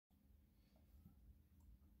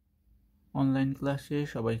Online ক্লাসে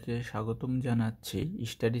সবাইকে স্বাগতম জানাচ্ছি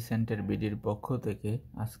স্টাডি সেন্টার বিডির পক্ষ থেকে।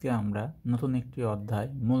 আজকে আমরা নতুন একটি অধ্যায়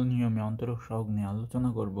মূল নিয়মে অন্তরক সহগ নিয়ে আলোচনা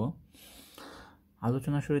করব।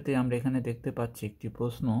 আলোচনা শুরুতে আমরা এখানে দেখতে পাচ্ছি একটি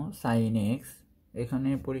প্রশ্ন সাইন এক্স। এখানে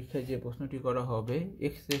পরীক্ষায় যে প্রশ্নটি করা হবে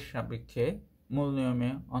এক্স এর সাপেক্ষে মূল নিয়মে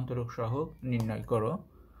অন্তরক সহগ নির্ণয় করো।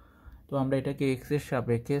 তো আমরা এটাকে এক্স এর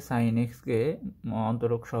সাপেক্ষে সাইন এক্সকে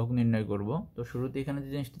অন্তরক সহগ নির্ণয় করব। তো শুরুতে এখানে যে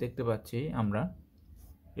জিনিসটি দেখতে পাচ্ছি আমরা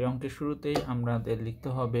এই অঙ্কের শুরুতেই আমাদের লিখতে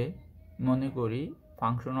হবে, মনে করি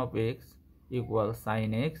function of x equal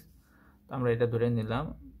sine x. তো আমরা এটা ধরে নিলাম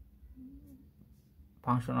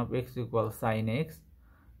function of x equal sine x.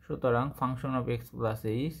 সুতরাং function of x plus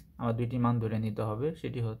H আমার দুইটি মান ধরে নিতে হবে,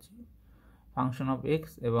 সেটি হচ্ছে ফাংশন অফ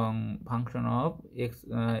এক্স এবং function of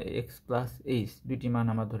x plus H দুইটি মান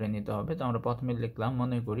আমার ধরে নিতে হবে। তো আমরা প্রথমে লিখলাম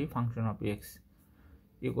মনে করি function of x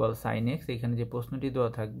equal sine x. এখানে যে প্রশ্নটি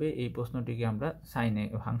দেওয়া থাকবে এই প্রশ্নটিকে আমরা সাইন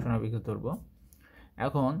ফাংশন অফ এক্স ধরব।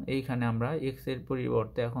 এখন এইখানে আমরা এক্স এর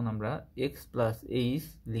পরিবর্তে এখন আমরা এক্স প্লাস এইচ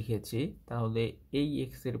লিখেছি, তাহলে এই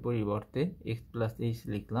এক্স এর পরিবর্তে এক্স প্লাস এইচ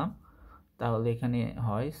লিখলাম, তাহলে এখানে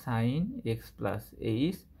হয় সাইন এক্স প্লাস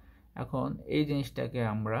এইচ। এখন এই জিনিসটাকে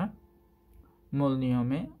আমরা মূল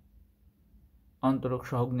নিয়মে অন্তরক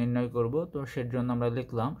সহগ নির্ণয় করব। তো সের জন্য আমরা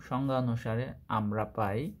লিখলাম সংজ্ঞা অনুসারে আমরা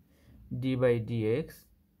পাই D by D x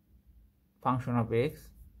function of x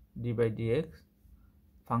d by dx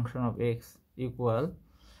function of x equal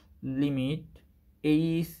limit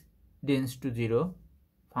h tends to 0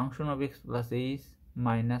 function of x plus h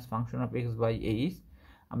minus function of x by h।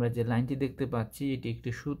 আমরা যে লাইনটি দেখতে পাচ্ছি এটি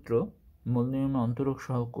একটি সূত্র। মূল নিয়মে অন্তরক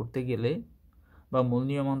সহগ করতে গেলে বা মূল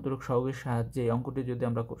নিয়ম অন্তরক সহগের সাহায্যে অঙ্কটি যদি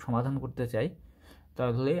আমরা সমাধান করতে চাই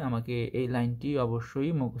তাহলে আমাকে এই লাইনটি অবশ্যই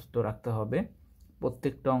মুখস্থ রাখতে হবে।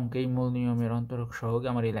 প্রত্যেকটা অঙ্কেই মূল নিয়মের অন্তরক সহগে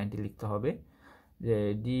আমার এই লাইনটি লিখতে হবে যে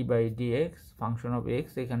D by D x function of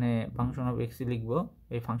x, এখানে ফাংশন অফ এক্সই লিখবো।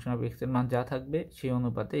 এই ফাংশন অফ এক্সের মান যা থাকবে সেই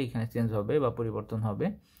অনুপাতে এখানে চেঞ্জ হবে বা পরিবর্তন হবে।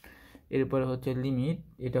 এরপরে হচ্ছে লিমিট,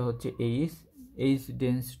 এটা হচ্ছে H, H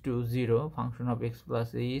tends to 0 function of x plus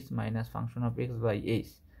H minus function of x by H.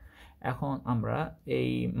 এখন আমরা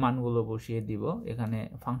এই মানগুলো বসিয়ে দিব। এখানে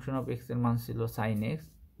ফাংশন অফ এক্সের মান ছিল sine x,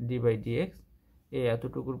 D by D x, এই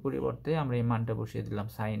এতটুকুর পরিবর্তে আমরা এই মানটা বসিয়ে দিলাম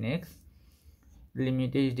sine x.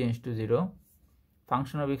 Limit H tends to 0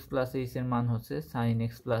 function of x plus H এর মান হচ্ছে সাইন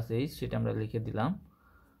এক্স প্লাস এইচ, সেটা আমরা লিখে দিলাম।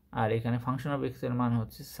 আর এখানে ফাংশন অফ এক্স এর মান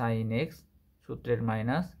হচ্ছে সাইন এক্স সূত্রের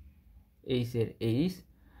মাইনাস এইচ এর এইচ।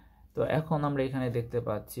 তো এখন আমরা এখানে দেখতে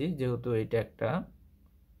পাচ্ছি যেহেতু এটা একটা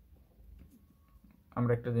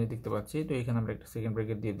আমরা একটা জিনিস দেখতে পাচ্ছি, তো এখানে আমরা একটা সেকেন্ড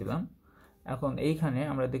ব্র্যাকেট দিয়ে দিলাম। এখন এইখানে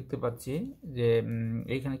আমরা দেখতে পাচ্ছি যে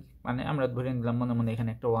এইখানে মানে আমরা ধরে নিলাম মনে মনে এখানে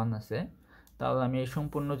একটা 1 আছে, তাহলে আমি এই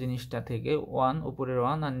সম্পূর্ণ জিনিসটা থেকে 1 উপরের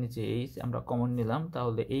 1 আর নিচে এইচ আমরা কমন নিলাম,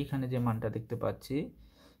 তাহলে এইখানে যে মানটা দেখতে পাচ্ছি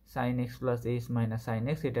sine x plus H minus sine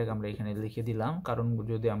x এটাকে আমরা এখানে লিখে দিলাম, কারণ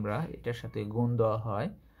যদি আমরা এটার সাথে গুণ দেওয়া হয়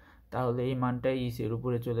তাহলে এই মানটা এইচ এর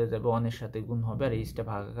উপরে চলে যাবে, 1 এর সাথে গুণ হবে আর এইচটা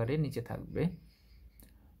ভাগাকারে নিচে থাকবে।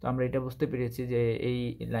 তো আমরা এটা বুঝতে পেরেছি যে এই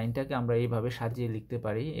লাইনটাকে আমরা এইভাবে সাজিয়ে লিখতে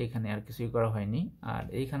পারি, এখানে আর কিছুই করা হয়নি। আর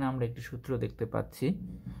এইখানে আমরা একটি সূত্র দেখতে পাচ্ছি,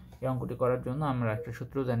 এই অঙ্কটি করার জন্য আমরা একটা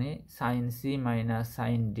সূত্র জানি sign C minus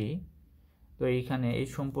sine D. তো এইখানে এই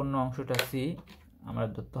সম্পূর্ণ অংশটা সি আমরা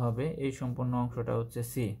ধরতে হবে, এই সম্পূর্ণ অংশটা হচ্ছে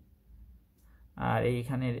সি, আর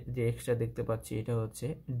এইখানে যে এক্সট্রা দেখতে পাচ্ছি এটা হচ্ছে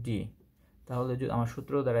ডি। তাহলে যদি আমার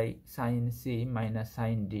সূত্র দ্বারাই sign C minus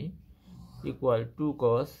sine D equal 2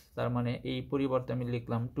 cos, তার মানে এই পরিবর্তে আমি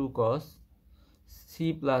লিখলাম 2 cos সি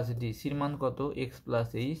প্লাস ডি, সির মান কত এক্স প্লাস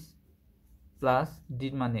এইচ প্লাস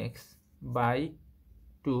ডির মান এক্স বাই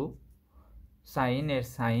 2 সাইন এর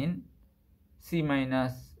sign C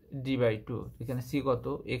minus D by 2, এখানে সি কত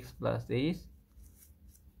এক্স প্লাস এইচ,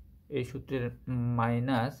 এই সূত্রের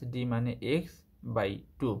মাইনাস ডি মানে এক্স বাই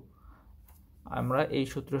 2। আমরা এই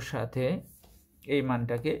সূত্রের সাথে এই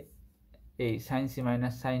মানটাকে এই সাইন সি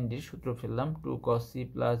মাইনাস সাইন ডির সূত্র ফেললাম 2 cos C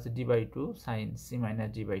plus D by 2 sign C minus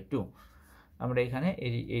D by 2। আমরা এখানে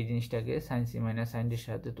এই জিনিসটাকে সাইন সি মাইনাস সাইন ডির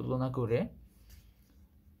সাথে তুলনা করে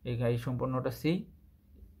এই সম্পূর্ণটা C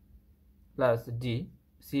plus D,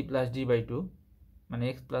 C plus D by 2 মানে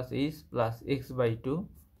x plus H plus x by 2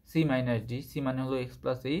 C minus D, C মানে হলো x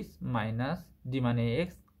plus H minus D মানে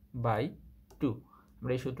এক্স বাই 2।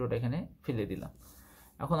 আমরা এই সূত্রটা এখানে ফেলে দিলাম।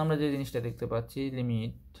 এখন আমরা যে জিনিসটা দেখতে পাচ্ছি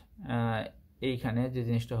লিমিট, এইখানে যে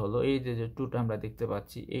জিনিসটা হলো এই যে 2টা আমরা দেখতে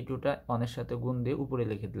পাচ্ছি এই 2টা 1 এর সাথে গুণ দিয়ে উপরে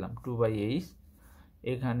লিখে দিলাম 2 বাই এইচ,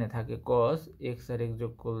 এখানে থাকে cos এক্স আর এক্স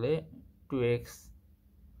যোগ করলে 2x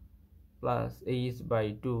plus H by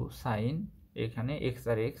 2 sign, এখানে এক্স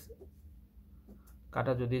আর এক্স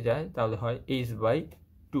কাটা যদি যায় তাহলে হয় এইচ বাই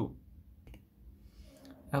 2।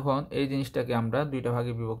 এখন এই জিনিসটাকে আমরা দুইটা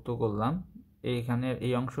ভাগে বিভক্ত করলাম, এইখানের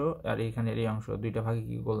এই অংশ আর এইখানের এই অংশ দুইটা ভাগে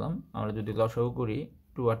কি করলাম, আমরা যদি লসাগু করি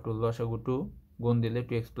 2 আর 2 লসাগু 2 গুণ দিলে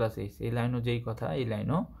 2x প্লাস h, এই লাইনও যেই কথা এই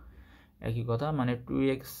লাইনও একই কথা, মানে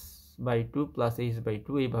 2x by 2 plus h by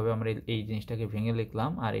 2, এইভাবে আমরা এই জিনিসটাকে ভেঙে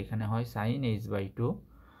লিখলাম। আর এখানে হয় sin h বাই 2,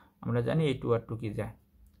 আমরা জানি এই 2 আর 2 কি যায়,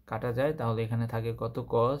 কাটা যায়, তাহলে এখানে থাকে কত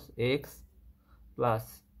cos x plus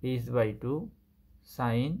h by 2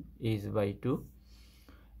 sin h by 2।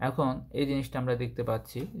 এখন এই জিনিসটা আমরা দেখতে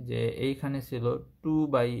পাচ্ছি যে এইখানে ছিল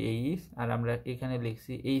 2/h আর আমরা এখানে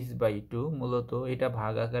লিখছি h বাই 2, মূলত এটা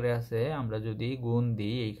ভাগ আকারে আছে, আমরা যদি গুণ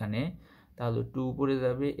দিই এইখানে তাহলে 2 উপরে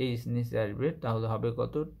যাবে, h নিচে আসবে, তাহলে হবে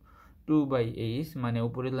কত 2/h, মানে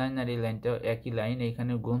উপরের লাইন আর এই লাইনটা একই লাইন,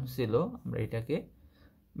 এইখানে গুণ ছিল, আমরা এটাকে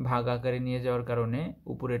ভাগ আকারে নিয়ে যাওয়ার কারণে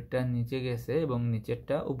উপরেরটা নিচে গেছে এবং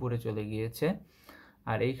নিচেরটা উপরে চলে গিয়েছে।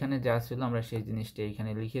 আর এইখানে যা ছিল আমরা সেই জিনিসটা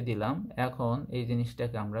এইখানে লিখে দিলাম। এখন এই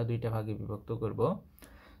জিনিসটাকে আমরা দুইটা ভাগে বিভক্ত করব।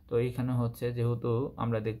 তো এইখানে হচ্ছে যেহেতু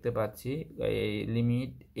আমরা দেখতে পাচ্ছি এই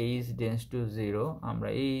লিমিট h টেন্ডস টু 0, আমরা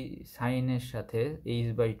এই সাইনের সাথে h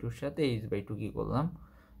বাই 2 সাথে h বাই 2 কি করলাম,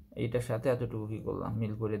 এইটার সাথে এতটুকু কি করলাম,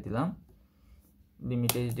 মিল করে দিলাম।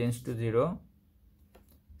 Limit h tends to 0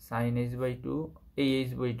 sin h by 2, এই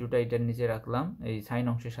h বাই 2টা এটার নিচে রাখলাম, এই সাইন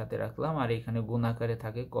অংশের সাথে রাখলাম, আর এখানে গুণ আকারে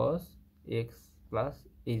থাকে cos x plus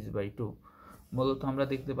h by 2। মূলত আমরা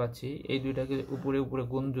দেখতে পাচ্ছি এই দুইটাকে উপরে উপরে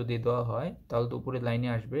গুণ যদি দেওয়া হয় তাহলে তো উপরে লাইনে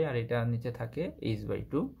আসবে, আর এটা নিচে থাকে h বাই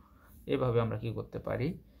 2, এভাবে আমরা কি করতে পারি,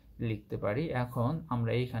 লিখতে পারি। এখন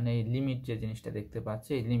আমরা এইখানে এই লিমিট যে জিনিসটা দেখতে পাচ্ছি,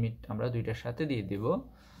 এই লিমিট আমরা দুইটার সাথে দিয়ে দিব,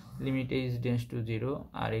 লিমিট h টেন্ডস টু 0,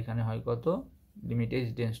 আর এখানে হয় কত লিমিট h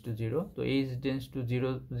টেন্ডস টু 0, তো h টেন্ডস টু 0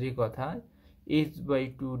 যে কথা h বাই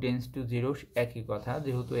 2 টেন্ডস টু 0 একই কথা,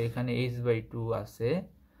 যেহেতু এখানে h বাই 2 আছে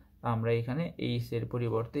আমরা এখানে h এর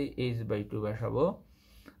পরিবর্তে h বাই 2 বসাবো,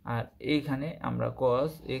 আর এইখানে আমরা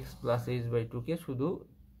cos x plus h by 2 কে শুধু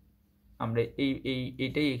আমরা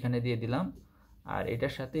এইটাই এখানে দিয়ে দিলাম, আর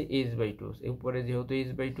এটার সাথে h বাই 2, উপরে যেহেতু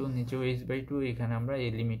h বাই 2 নিচেও h বাই 2, এখানে আমরা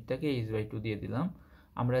এই লিমিটটাকে h বাই 2 দিয়ে দিলাম।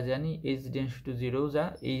 আমরা জানি h টেন্ডস টু 0 যা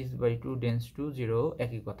h বাই 2 টেন্ডস টু 0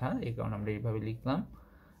 একই কথা, এই কারণে আমরা এইভাবে লিখলাম।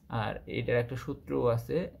 আর এটার একটা সূত্রও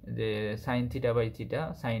আছে যে sin theta by theta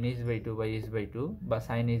sin h by 2 by h by 2 বা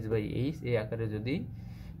sin h বাই h, এই আকারে যদি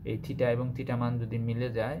এই থিটা এবং থিটা মান যদি মিলে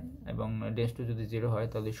যায় এবং টেন্ডস টু যদি 0 হয়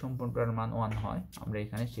তাহলে সম্পূর্ণটার মান 1 হয়, আমরা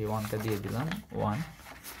এখানে সেই 1টা দিয়ে দিলাম, 1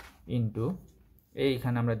 ইন্টু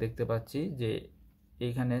এইখানে আমরা দেখতে পাচ্ছি যে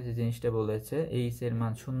এইখানে যে জিনিসটা বলেছে h এর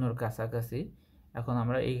মান 0-র কাছাকাছি। এখন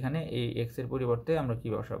আমরা এইখানে এই x এর পরিবর্তে আমরা কি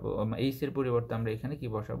বসাবো, h এর পরিবর্তে আমরা এখানে কি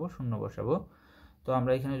বসাবো, 0 বসাবো। তো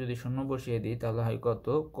আমরা এখানে যদি 0 বসিয়ে দিই তাহলে হয় কত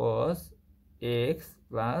cos x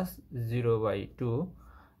প্লাস 0/2,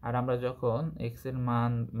 আর আমরা যখন x এর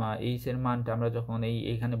মান h এর মানটা আমরা যখন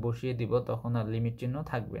এইখানে বসিয়ে দিব তখন আর লিমিট চিহ্ন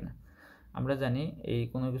থাকবে না। আমরা জানি এই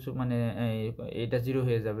কোনো কিছু মানে এটা 0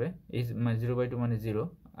 হয়ে যাবে, এই 0/2 মানে 0,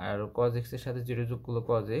 আর cos x এর সাথে 0 যোগ করলে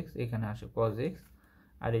cos x, এখানে আসে cos x,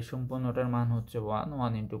 আর এই সম্পূর্ণটার মান হচ্ছে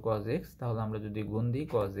 1 ইন্টু cos x, তাহলে আমরা যদি গুণ দিই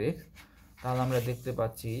cos x তাহলে আমরা দেখতে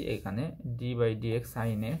পাচ্ছি এখানে d/dx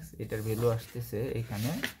sin x, এটার ভ্যালু আসতেছে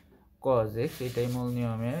এখানে cos x, এটাই মূল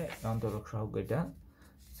নিয়মে অন্তরক সহগ, এটা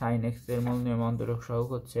sin x এর মূল নিয়মে অন্তরক সহগ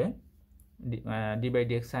হচ্ছে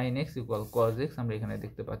d/dx sin x equal cos x, আমরা এখানে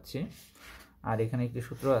দেখতে পাচ্ছি। আর এখানে একটি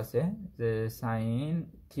সূত্র আছে যে sin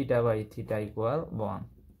theta by theta equal 1,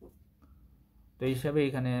 তো এই হিসাবে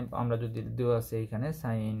এখানে আমরা যদি দেওয়া আছে এখানে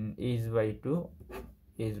sin h বাই 2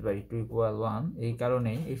 ইকুয়াল 1, এই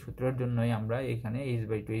কারণেই এই সূত্রের জন্যই আমরা এখানে h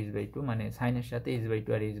বাই 2 মানে সাইনের সাথে h by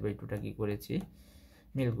 2 R h by 2টা কি করেছি,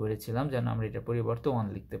 মিল করেছিলাম, যেন আমরা এটা পরিবর্তে 1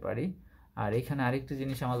 লিখতে পারি। আর এখানে আরেকটি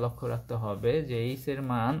জিনিস আমার লক্ষ্য রাখতে হবে যে h এর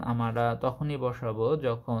মান আমরা তখনই বসাবো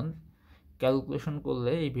যখন ক্যালকুলেশন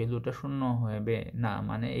করলে এই ভ্যালুটা 0 হবে না,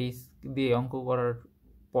 মানে h দিয়ে অঙ্ক করার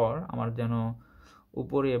পর আমার যেন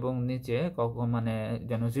উপরে এবং নিচে কখন মানে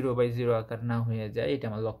যেন 0/0 আকার না হয়ে যায়, এটা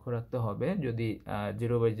আমার লক্ষ্য রাখতে হবে। যদি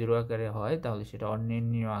 0/0 আকারে হয় তাহলে সেটা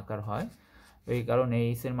অনির্ণীয় আকার হয়, এই কারণে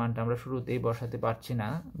h এর মানটা আমরা শুরুতেই বসাতে পারছি না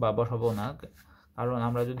বা বসাবো না, কারণ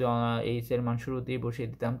আমরা যদি h এর মান শুরুতেই বসিয়ে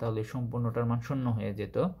দিতাম তাহলে সম্পূর্ণটার মান 0 হয়ে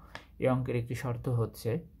যেত। এই অঙ্কের একটি শর্ত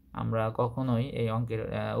হচ্ছে আমরা কখনোই এই অঙ্কের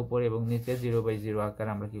উপরে এবং নিচে 0/0 আকার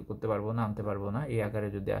আমরা কি করতে পারবো না, আনতে পারবো না। এই আকারে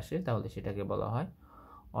যদি আসে তাহলে সেটাকে বলা হয়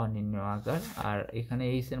অনির্ণীয় আকার। আর এখানে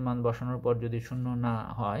h এর মান বসানোর পর যদি 0 না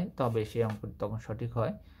হয় তবে সেই অঙ্ক তখন সঠিক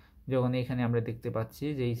হয়, যখন এখানে আমরা দেখতে পাচ্ছি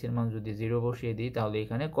যে h এর মান যদি 0 বসিয়ে দিই তাহলে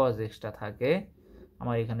এখানে cos x টা থাকে,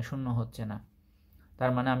 আমার এখানে 0 হচ্ছে না,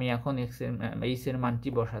 তার মানে আমি এখন h এর মানটি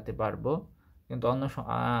বসাতে পারবো। কিন্তু অন্য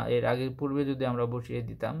এর আগে পূর্বে যদি আমরা বসিয়ে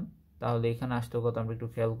দিতাম তাহলে এখানে আসতো কত, আমরা একটু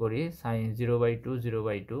খেয়াল করি sin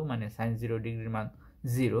 0/2 মানে sin 0 ডিগ্রির মান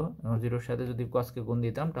জিরো, জিরোর সাথে যদি কসকে গুণ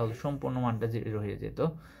দিতাম তাহলে সম্পূর্ণ মানটা জিরো হয়ে যেত।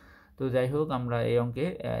 তো যাই হোক, আমরা এই অঙ্কে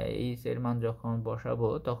এইচ এর মান যখন বসাবো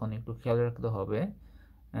তখন একটু খেয়াল রাখতে হবে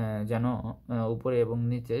যেন উপরে এবং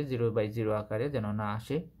নিচে 0/0 আকারে যেন না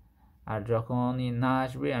আসে। আর যখনই না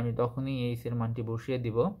আসবে আমি তখনই এইচ এর মানটি বসিয়ে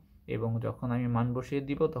দিব, এবং যখন আমি মান বসিয়ে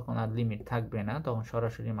দিব তখন আর লিমিট থাকবে না, তখন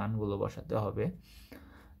সরাসরি মানগুলো বসাতে হবে।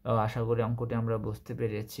 আশা করি অঙ্কটি আমরা বুঝতে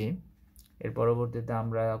পেরেছি। এর পরবর্তীতে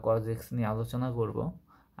আমরা cos x নিয়ে আলোচনা করব।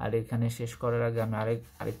 আর এখানে শেষ করার আগে আমি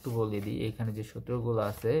আরেকটু বলে দিই, এখানে যে সূত্রগুলো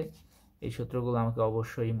আছে এই সূত্রগুলো আমাকে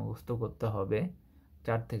অবশ্যই মুখস্থ করতে হবে।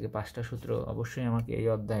 4 থেকে 5টা সূত্র অবশ্যই আমাকে এই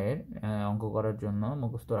অধ্যায়ের অঙ্ক করার জন্য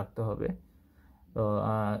মুখস্থ রাখতে হবে। তো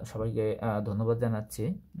সবাইকে ধন্যবাদ জানাচ্ছি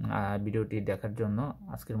ভিডিওটি দেখার জন্য।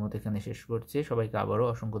 আজকের মতো এখানে শেষ করছি। সবাইকে আবারও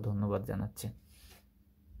অসংখ্য ধন্যবাদ জানাচ্ছি।